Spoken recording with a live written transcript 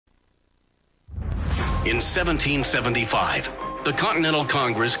In 1775, the Continental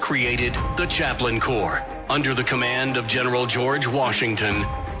Congress created the Chaplain Corps. Under the command of General George Washington,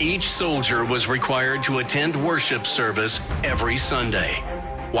 each soldier was required to attend worship service every Sunday.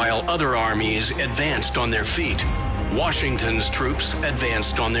 While other armies advanced on their feet, Washington's troops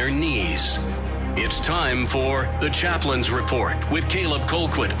advanced on their knees. It's time for the Chaplain's Report with Caleb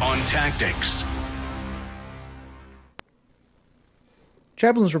Colquitt on tactics.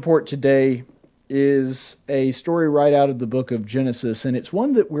 Chaplain's Report today is a story right out of the book of Genesis, and it's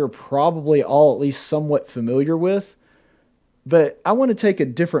one that we're probably all at least somewhat familiar with, but I want to take a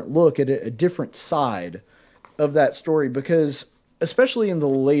different look at a different side of that story, because especially in the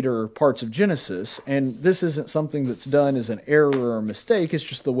later parts of Genesis, and this isn't something that's done as an error or a mistake, it's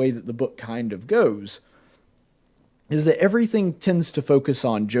just the way that the book kind of goes, is that everything tends to focus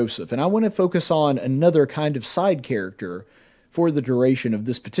on Joseph, and I want to focus on another kind of side character for the duration of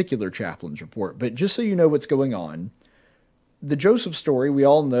this particular Chaplain's Report. But just so you know what's going on, the Joseph story, we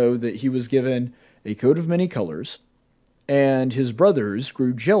all know that he was given a coat of many colors, and his brothers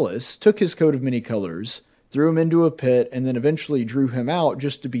grew jealous, took his coat of many colors, threw him into a pit, and then eventually drew him out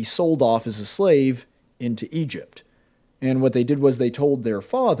just to be sold off as a slave into Egypt. And what they did was they told their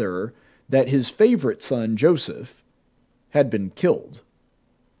father that his favorite son, Joseph, had been killed.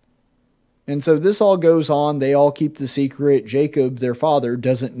 And so this all goes on. They all keep the secret. Jacob, their father,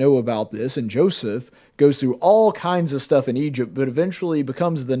 doesn't know about this. And Joseph goes through all kinds of stuff in Egypt, but eventually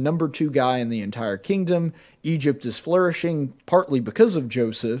becomes the number 2 guy in the entire kingdom. Egypt is flourishing partly because of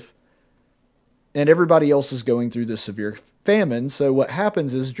Joseph. And everybody else is going through this severe famine. So what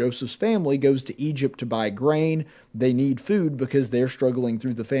happens is Joseph's family goes to Egypt to buy grain. They need food because they're struggling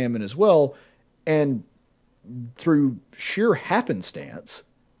through the famine as well. And through sheer happenstance,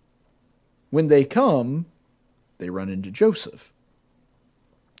 when they come, they run into Joseph.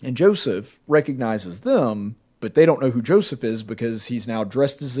 And Joseph recognizes them, but they don't know who Joseph is because he's now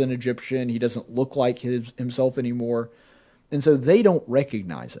dressed as an Egyptian. He doesn't look like himself anymore. And so they don't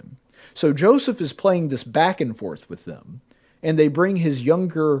recognize him. So Joseph is playing this back and forth with them. And they bring his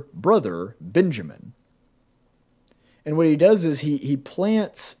younger brother, Benjamin. And what he does is he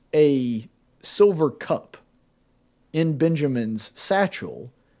plants a silver cup in Benjamin's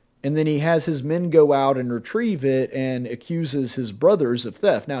satchel, and then he has his men go out and retrieve it and accuses his brothers of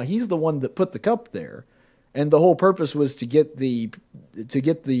theft. Now, he's the one that put the cup there, and the whole purpose was to get the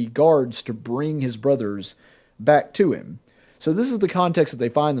guards to bring his brothers back to him. So this is the context that they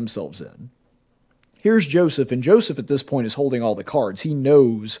find themselves in. Here's Joseph, and Joseph at this point is holding all the cards. He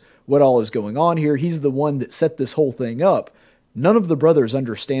knows what all is going on here. He's the one that set this whole thing up. None of the brothers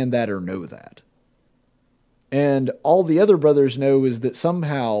understand that or know that. And all the other brothers know is that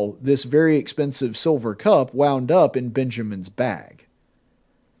somehow this very expensive silver cup wound up in Benjamin's bag.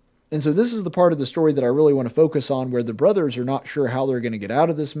 And so this is the part of the story that I really want to focus on, where the brothers are not sure how they're going to get out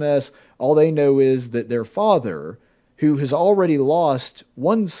of this mess. All they know is that their father, who has already lost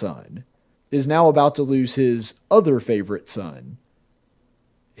one son, is now about to lose his other favorite son,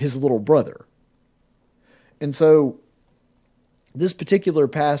 his little brother. And so this particular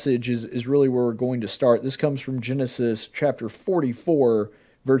passage is really where we're going to start. This comes from Genesis chapter 44,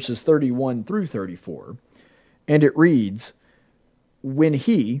 verses 31 through 34. And it reads, "When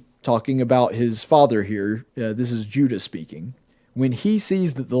he," talking about his father here, this is Judah speaking, "when he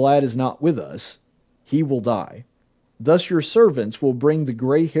sees that the lad is not with us, he will die. Thus your servants will bring the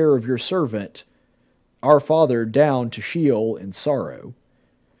gray hair of your servant, our father, down to Sheol in sorrow.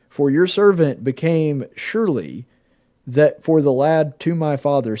 For your servant became surely that for the lad to my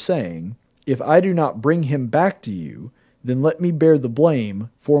father, saying, If I do not bring him back to you, then let me bear the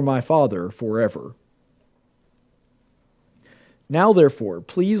blame for my father forever. Now therefore,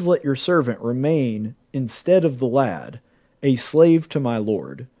 please let your servant remain instead of the lad, a slave to my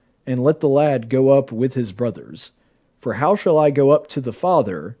lord, and let the lad go up with his brothers. For how shall I go up to the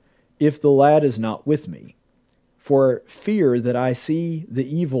father if the lad is not with me? For fear that I see the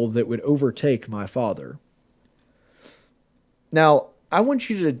evil that would overtake my father." Now, I want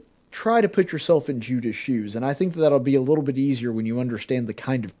you to try to put yourself in Judah's shoes, and I think that'll be a little bit easier when you understand the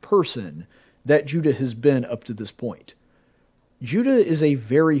kind of person that Judah has been up to this point. Judah is a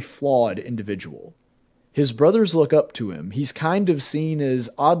very flawed individual. His brothers look up to him. He's kind of seen as,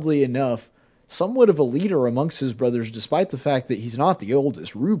 oddly enough, somewhat of a leader amongst his brothers, despite the fact that he's not the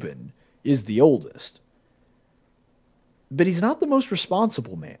oldest. Reuben is the oldest. But he's not the most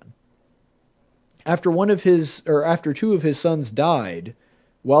responsible man. After two of his sons died,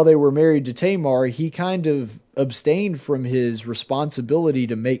 while they were married to Tamar, he kind of abstained from his responsibility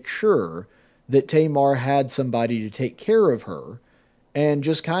to make sure that Tamar had somebody to take care of her and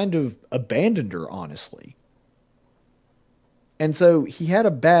just kind of abandoned her, honestly. And so he had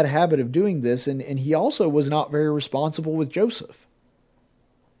a bad habit of doing this, and he also was not very responsible with Joseph.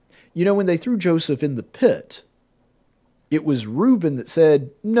 You know, when they threw Joseph in the pit, it was Reuben that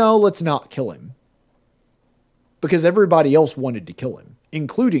said, no, let's not kill him. Because everybody else wanted to kill him,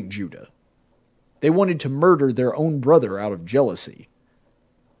 including Judah. They wanted to murder their own brother out of jealousy.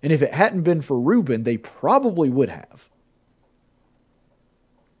 And if it hadn't been for Reuben, they probably would have.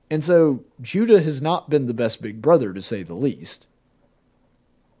 And so Judah has not been the best big brother, to say the least.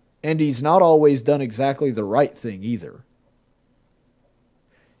 And he's not always done exactly the right thing either.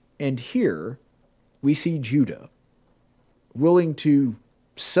 And here we see Judah willing to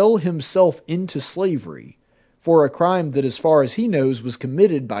sell himself into slavery for a crime that, as far as he knows, was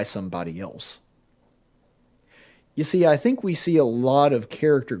committed by somebody else. You see, I think we see a lot of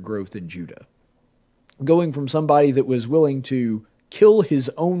character growth in Judah, going from somebody that was willing to kill his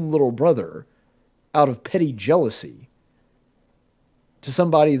own little brother out of petty jealousy to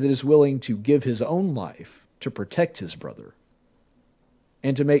somebody that is willing to give his own life to protect his brother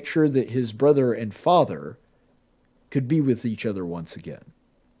and to make sure that his brother and father could be with each other once again.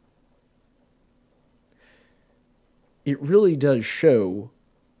 It really does show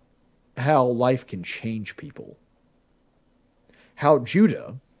how life can change people. How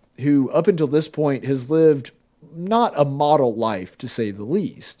Judah, who up until this point has lived not a model life, to say the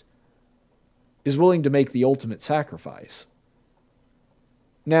least, is willing to make the ultimate sacrifice.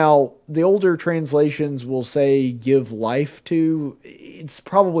 Now, the older translations will say give life to. It's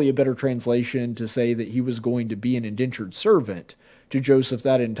probably a better translation to say that he was going to be an indentured servant to Joseph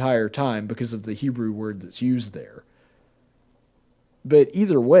that entire time because of the Hebrew word that's used there. But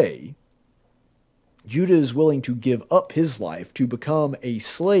either way, Judah is willing to give up his life to become a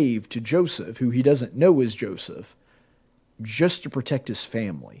slave to Joseph, who he doesn't know is Joseph, just to protect his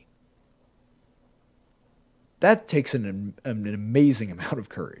family. That takes an amazing amount of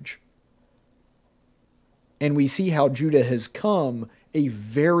courage. And we see how Judah has come a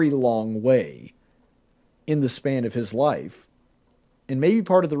very long way in the span of his life. And maybe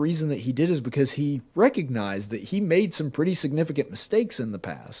part of the reason that he did is because he recognized that he made some pretty significant mistakes in the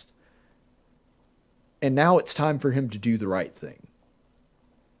past. And now it's time for him to do the right thing.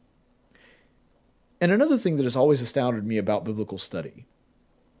 And another thing that has always astounded me about biblical study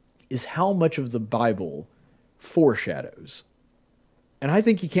is how much of the Bible foreshadows. And I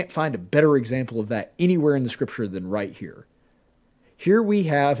think you can't find a better example of that anywhere in the scripture than right here. Here we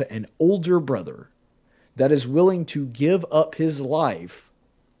have an older brother that is willing to give up his life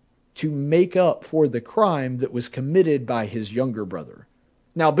to make up for the crime that was committed by his younger brother.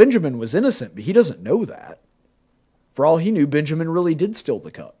 Now, Benjamin was innocent, but he doesn't know that. For all he knew, Benjamin really did steal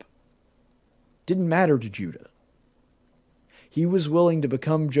the cup. Didn't matter to Judah. He was willing to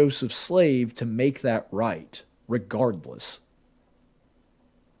become Joseph's slave to make that right, regardless.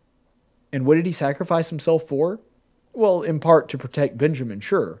 And what did he sacrifice himself for? Well, in part to protect Benjamin,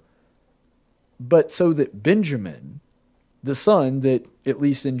 sure. But so that Benjamin, the son that, at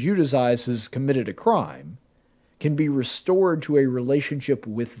least in Judah's eyes, has committed a crime, can be restored to a relationship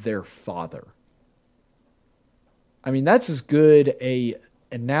with their father. I mean, that's as good an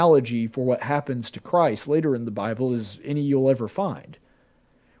analogy for what happens to Christ later in the Bible as any you'll ever find.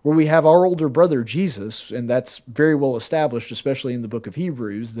 Where we have our older brother, Jesus, and that's very well established, especially in the book of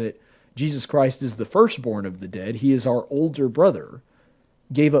Hebrews, that Jesus Christ is the firstborn of the dead. He is our older brother,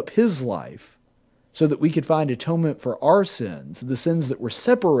 gave up his life so that we could find atonement for our sins, the sins that were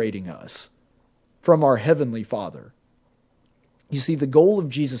separating us from our heavenly Father. You see, the goal of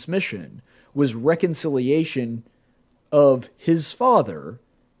Jesus' mission was reconciliation of his father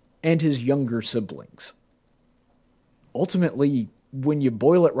and his younger siblings. Ultimately, when you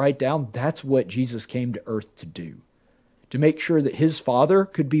boil it right down, that's what Jesus came to earth to do. To make sure that his father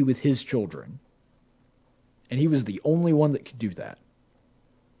could be with his children. And he was the only one that could do that.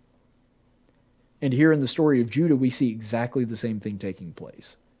 And here in the story of Judah, we see exactly the same thing taking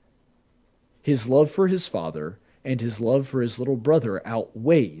place. His love for his father and his love for his little brother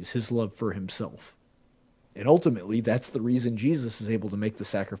outweighs his love for himself. And ultimately, that's the reason Jesus is able to make the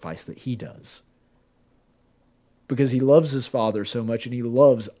sacrifice that he does. Because he loves his Father so much, and he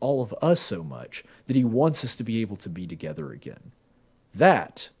loves all of us so much, that he wants us to be able to be together again.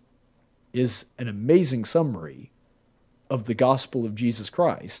 That is an amazing summary of the gospel of Jesus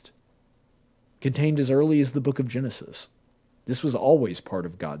Christ, contained as early as the book of Genesis. This was always part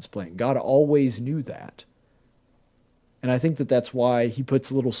of God's plan. God always knew that. And I think that that's why he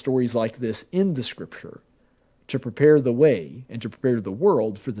puts little stories like this in the scripture, to prepare the way and to prepare the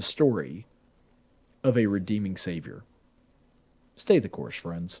world for the story of a redeeming Savior. Stay the course,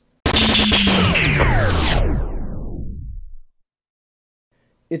 friends.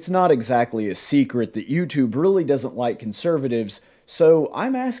 It's not exactly a secret that YouTube really doesn't like conservatives, so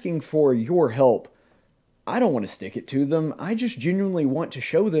I'm asking for your help. I don't want to stick it to them. I just genuinely want to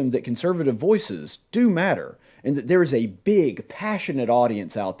show them that conservative voices do matter, and that there is a big, passionate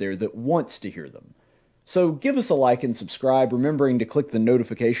audience out there that wants to hear them. So give us a like and subscribe, remembering to click the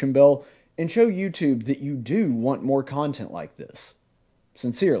notification bell, and show YouTube that you do want more content like this.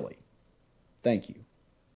 Sincerely, thank you.